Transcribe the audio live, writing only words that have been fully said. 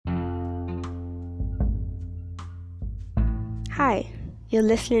Hi, you're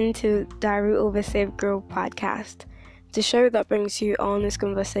listening to Diary Over Save Grow podcast, the show that brings you honest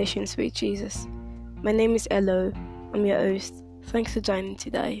conversations with Jesus. My name is Elo. I'm your host. Thanks for joining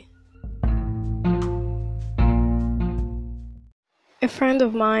today. A friend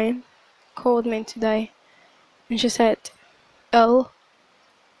of mine called me today and she said, "Oh,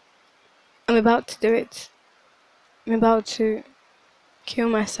 I'm about to do it. I'm about to kill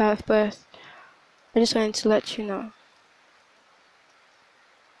myself, but I just wanted to let you know."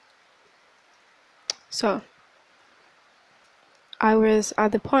 So, I was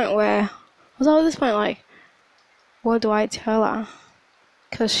at this point like, what do I tell her?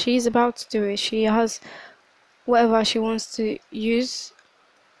 Because she's about to do it. She has whatever she wants to use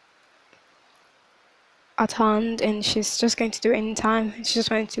at hand, and she's just going to do it anytime. She's just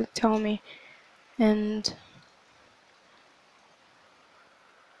going to tell me, and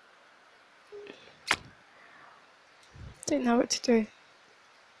didn't know what to do.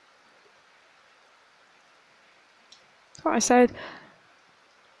 So I said,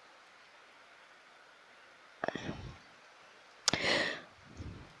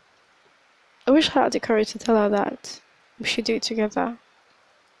 I wish I had the courage to tell her that we should do it together,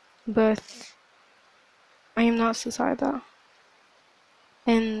 but I am not suicidal.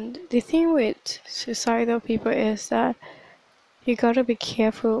 And the thing with suicidal people is that you gotta be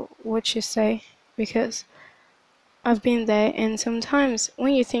careful what you say, because I've been there, and sometimes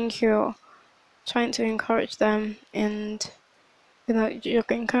when you think you're trying to encourage them and you're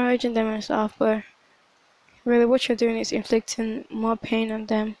encouraging them and stuff, but really what you're doing is inflicting more pain on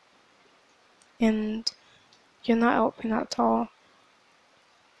them, and you're not helping at all.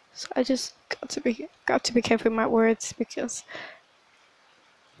 So I just got to be careful with my words, because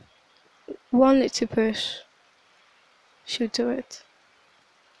one little push should do it.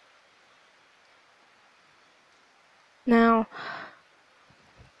 Now,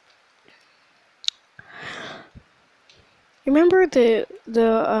 remember the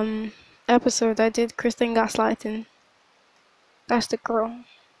episode I did, Christian gaslighting? That's the girl.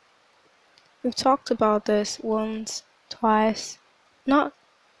 We've talked about this once, twice, not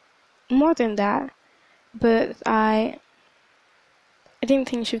more than that, but I didn't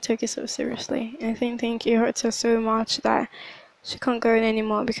think she'd take it so seriously. I didn't think it hurts her so much that she can't go in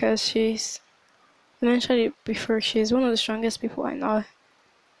anymore, because she's, I mentioned it before, she's one of the strongest people I know.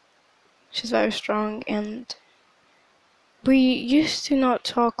 She's very strong, and we used to not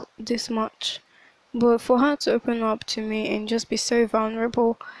talk this much, but for her to open up to me and just be so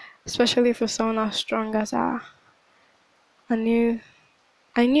vulnerable, especially for someone as strong as her, I knew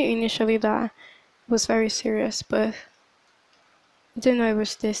initially that it was very serious, but I didn't know it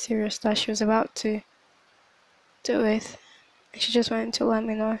was this serious that she was about to do it. She just wanted to let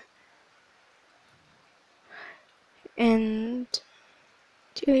me know. And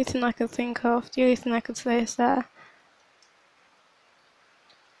the only thing I could think of, the only thing I could say is that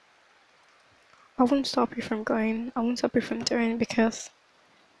I won't stop you from going. I won't stop you from doing it, because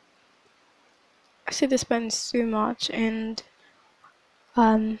I see this band so much, and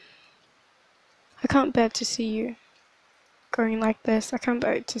I can't bear to see you going like this. I can't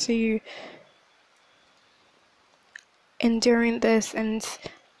bear to see you enduring this, and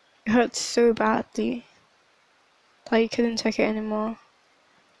it hurts so badly that you couldn't take it anymore.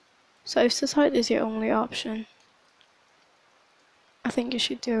 So if suicide is your only option, I think you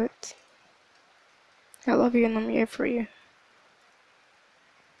should do it. I love you and I'm here for you.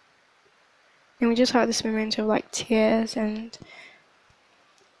 And we just had this moment of like tears and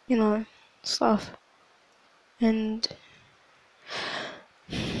stuff. And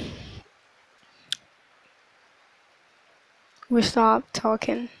we stopped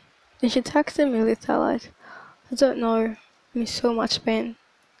talking. And she texted me later like, I don't know, I'm in so much pain.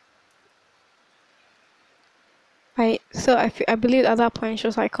 I believe at that point she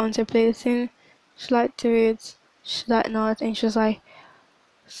was like contemplating, should I do it, should I not? And she was like,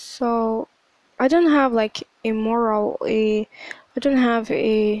 so I don't have like I don't have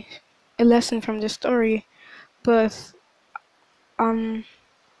a lesson from the story, but I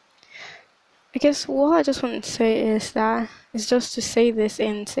guess what I just want to say is that it's just to say this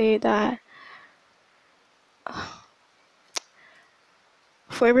and say that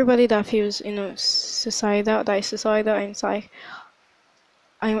for everybody that feels suicidal, that is suicidal, and it's like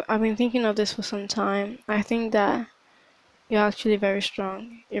I've been thinking of this for some time. I think that you're actually very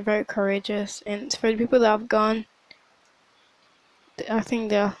strong. You're very courageous, and for the people that have gone, I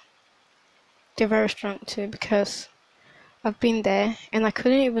think they're very strong too, because I've been there and I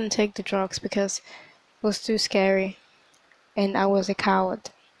couldn't even take the drugs because it was too scary, and I was a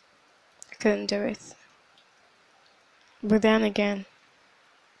coward. I couldn't do it. But then again,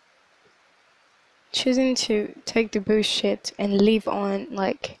 choosing to take the bullshit and live on,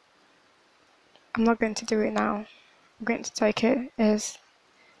 like, I'm not going to do it now. I'm going to take it as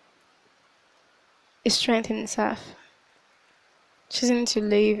a strength in itself. Choosing to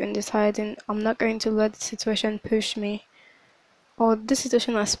live and deciding I'm not going to let the situation push me, or this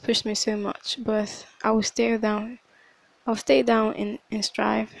situation has pushed me so much, but I will stay down. I'll stay down and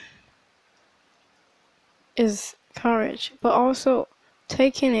strive. Is courage, but also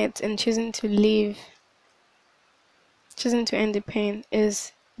taking it and choosing to live, choosing to end the pain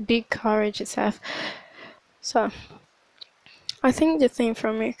is big courage itself. So I think the thing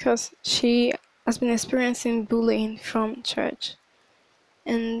for me, because she has been experiencing bullying from church,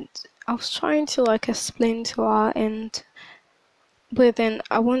 and I was trying to like explain to her, and but then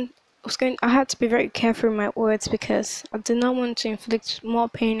I had to be very careful with my words because I did not want to inflict more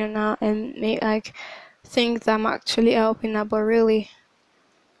pain on her and make like think that I'm actually helping her, but really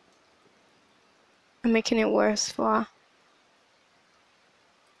I'm making it worse for her.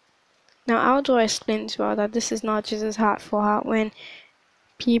 Now, how do I explain to her that this is not Jesus' heart for her when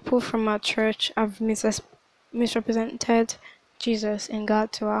people from our church have misrepresented Jesus and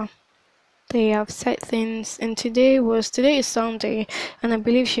God to her? They have said things, and today is Sunday, and I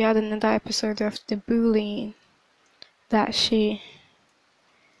believe she had another episode of the bullying that she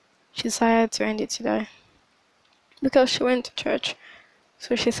decided to end it today because she went to church.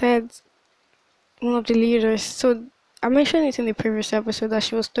 So she said one of the leaders. So I mentioned it in the previous episode that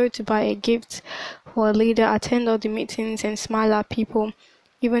she was told to buy a gift for a leader, attend all the meetings, and smile at people,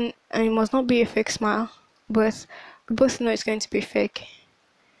 and it must not be a fake smile, but we both know it's going to be fake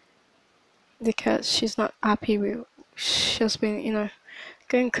because she's not happy with. She's been,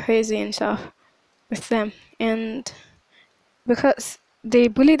 going crazy and stuff with them, and because they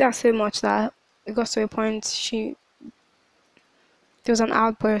bullied her so much that it got to a point there was an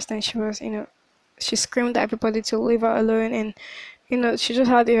outburst, and she screamed at everybody to leave her alone, and she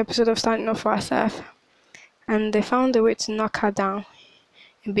just had the episode of standing up for herself, and they found a way to knock her down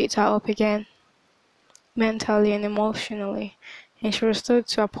and beat her up again, mentally and emotionally. And she was told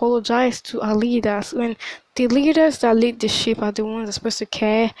to apologize to her leaders when the leaders that lead the ship are the ones that are supposed to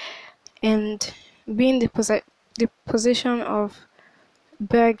care and be in the position of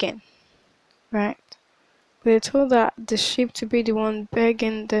begging, right? But they told that the ship to be the one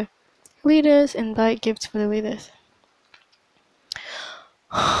begging the leaders and buy gifts for the leaders.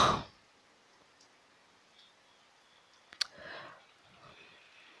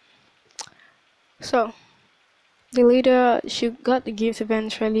 So the leader, she got the gift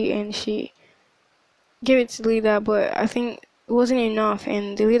eventually, and she gave it to the leader, but I think it wasn't enough,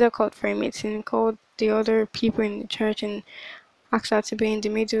 and the leader called for a meeting, called the other people in the church, and asked her to be in the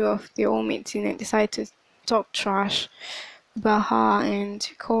middle of the whole meeting, and decided to talk trash about her and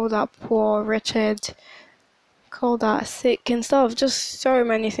called her poor, wretched, called her sick and stuff, just so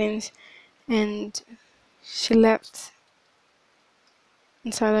many things. And she left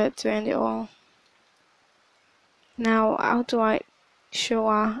and decided to end it all. Now, how do I show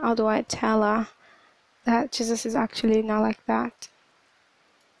her, how do I tell her that Jesus is actually not like that?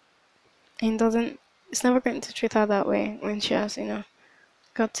 And it's never going to treat her that way when she has,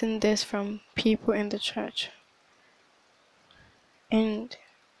 gotten this from people in the church. And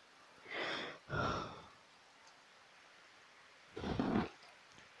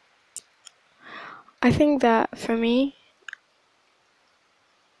I think that for me,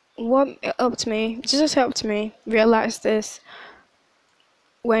 Jesus helped me realize this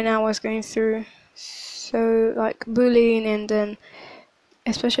when I was going through so like bullying, and then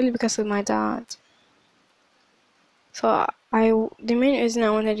especially because of my dad. So the main reason I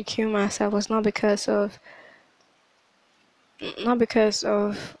wanted to kill myself was not because of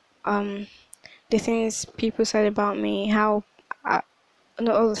the things people said about me, how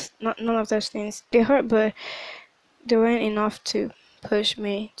none of those things. They hurt, but they weren't enough to push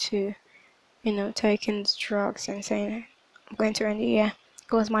me to, taking drugs and saying I'm going to end the year.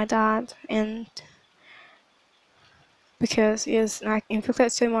 It was my dad, and because he has like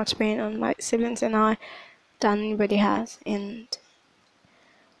inflicted so much pain on my siblings and I than anybody has, and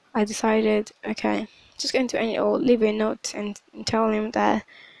I decided, okay, just going to end it all, leave a note and tell him that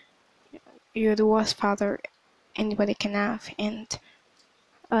you're the worst father anybody can have, and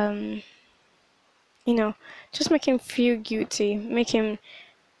um, just make him feel guilty, make him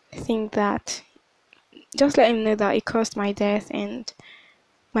think that, just let him know that it caused my death and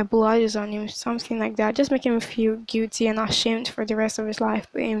my blood is on him, something like that. Just make him feel guilty and ashamed for the rest of his life,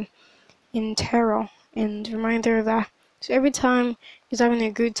 but in terror and reminder of that. So every time he's having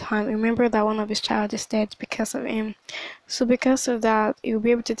a good time, remember that one of his child is dead because of him. So because of that, he'll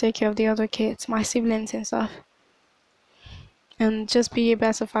be able to take care of the other kids, my siblings and stuff, and just be a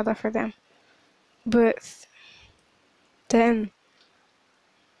better father for them. But then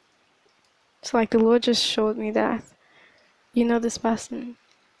it's like the Lord just showed me that, this person,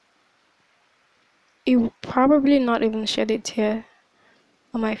 he will probably not even shed a tear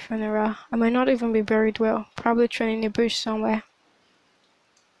on my funeral. I might not even be buried well, probably thrown in a bush somewhere.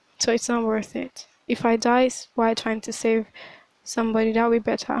 So it's not worth it. If I die while trying to save somebody, that'll be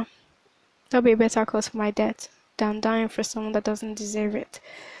better. That'll be a better cause for my death than dying for someone that doesn't deserve it.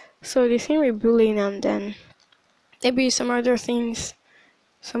 So the thing with bullying, and then maybe some other things,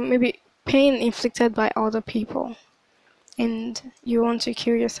 some maybe pain inflicted by other people, and you want to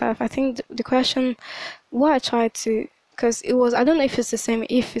kill yourself. I think the question, what I tried to, because it was, I don't know if it's the same,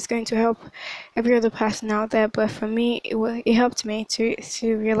 if it's going to help every other person out there, but for me, it helped me to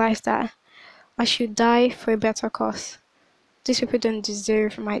realize that I should die for a better cause. These people don't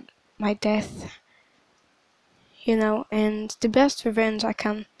deserve my death, and the best revenge I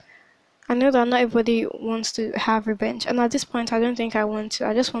know that not everybody wants to have revenge, and at this point, I don't think I want to.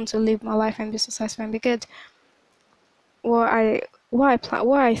 I just want to live my life and be successful and be good. What I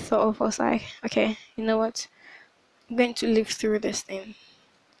thought of was like, okay, you know what? I'm going to live through this thing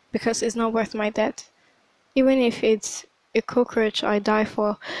because it's not worth my death. Even if it's a cockroach I die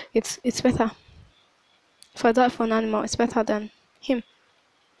for, it's better. If I die for an animal, it's better than him.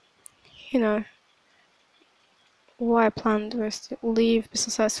 What I planned was to live, be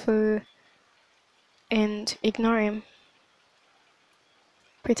successful, and ignore him.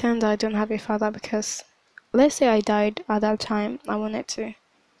 Pretend I don't have a father because, let's say I died at that time, I wanted to.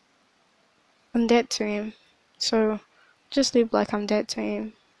 I'm dead to him. So just live like I'm dead to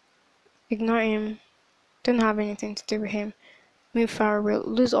him. Ignore him. Don't have anything to do with him. Move far away.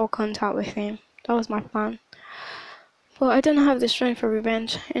 Lose all contact with him. That was my plan. But I don't have the strength for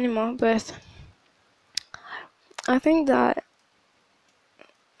revenge anymore. But I think that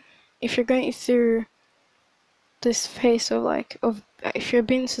if you're going through this phase of if you're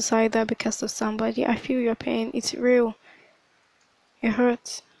being suicidal because of somebody, I feel your pain. It's real. It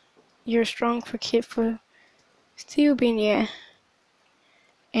hurts. You're strong for still being here.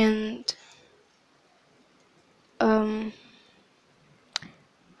 And I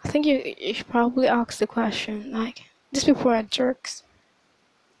think you should probably ask the question, like, these people are jerks.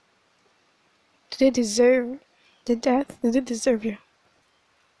 Do they deserve the death? Do they deserve you?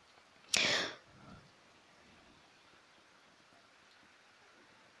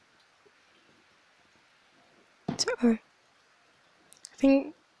 So I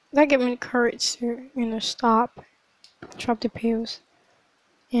think that gave me the courage to, stop, drop the pills,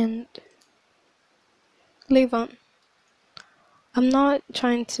 and live on. I'm not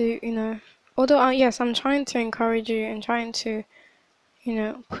trying to, although yes, I'm trying to encourage you and trying to,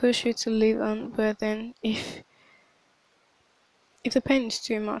 push you to live on, but then if the pain is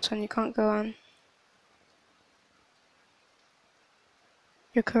too much and you can't go on,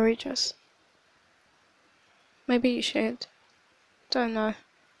 you're courageous. Maybe you should. Don't know.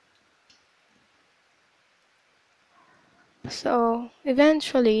 So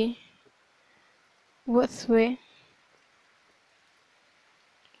eventually, what we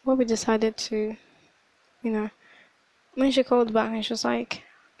decided to, when she called back and she was like,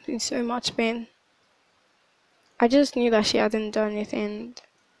 in so much pain, I just knew that she hadn't done it, and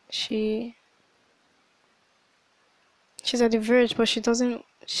she's at the verge, but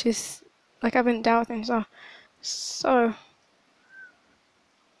she's like having doubt and stuff. So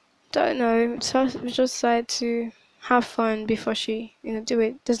don't know. So we just decided to have fun before she, do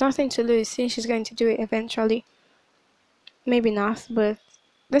it. There's nothing to lose since she's going to do it eventually. Maybe not, but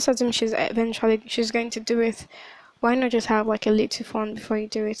let's assume she's going to do it. Why not just have like a little fun before you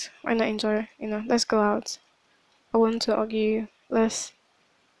do it? Why not enjoy? Let's go out. I want to argue. Let's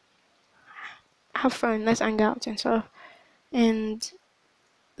have fun. Let's hang out and stuff. And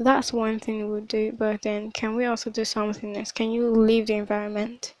that's one thing we would do. But then, can we also do something else? Can you leave the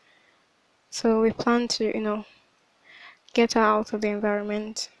environment? So we plan to, get her out of the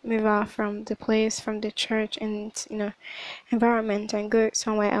environment, move her from the place, from the church and, environment, and go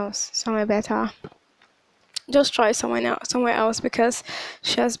somewhere else, somewhere better. Just try somewhere else because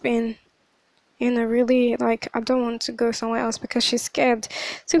she has been, really like, I don't want to go somewhere else because she's scared.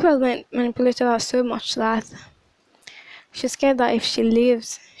 People have manipulated her so much that she's scared that if she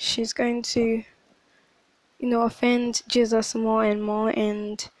leaves, she's going to, offend Jesus more and more,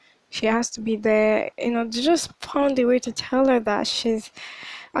 and she has to be there. They just found a way to tell her that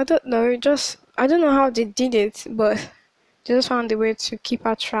I don't know how they did it, but They just found a way to keep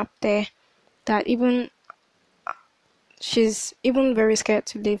her trapped there. That even she's even very scared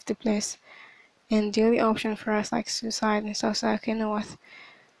to leave the place. And the only option for us like suicide and stuff. So okay, you know what?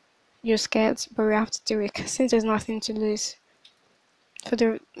 You're scared, but we have to do it since there's nothing to lose. For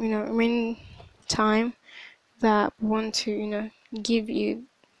the remaining time that we want to give you,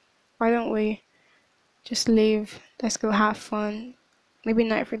 why don't we just leave? Let's go have fun. Maybe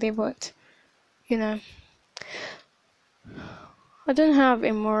not every day, but I don't have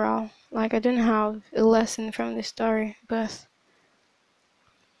a moral. Like I don't have a lesson from the story, but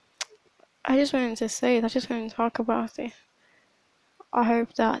I just wanted to say it. I just wanted to talk about it. I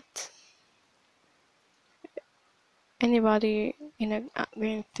hope that anybody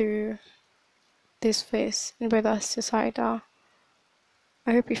going through this phase, anybody that's suicidal,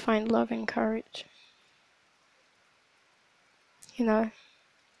 I hope you find love and courage. I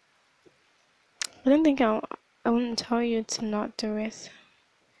don't think I wouldn't tell you to not do it,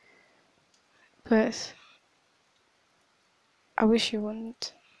 but I wish you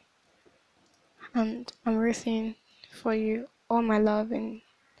wouldn't. And I'm rooting for you, all my love and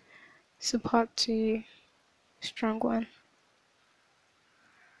support to you, strong one.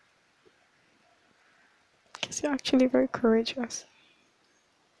 Because you're actually very courageous.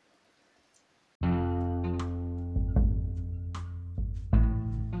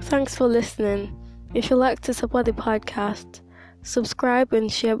 Thanks for listening. If you'd like to support the podcast, subscribe and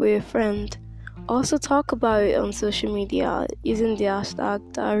share with a friend. Also talk about it on social media using the hashtag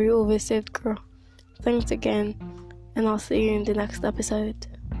 #DiaryOfASavedGirl. Thanks again, and I'll see you in the next episode.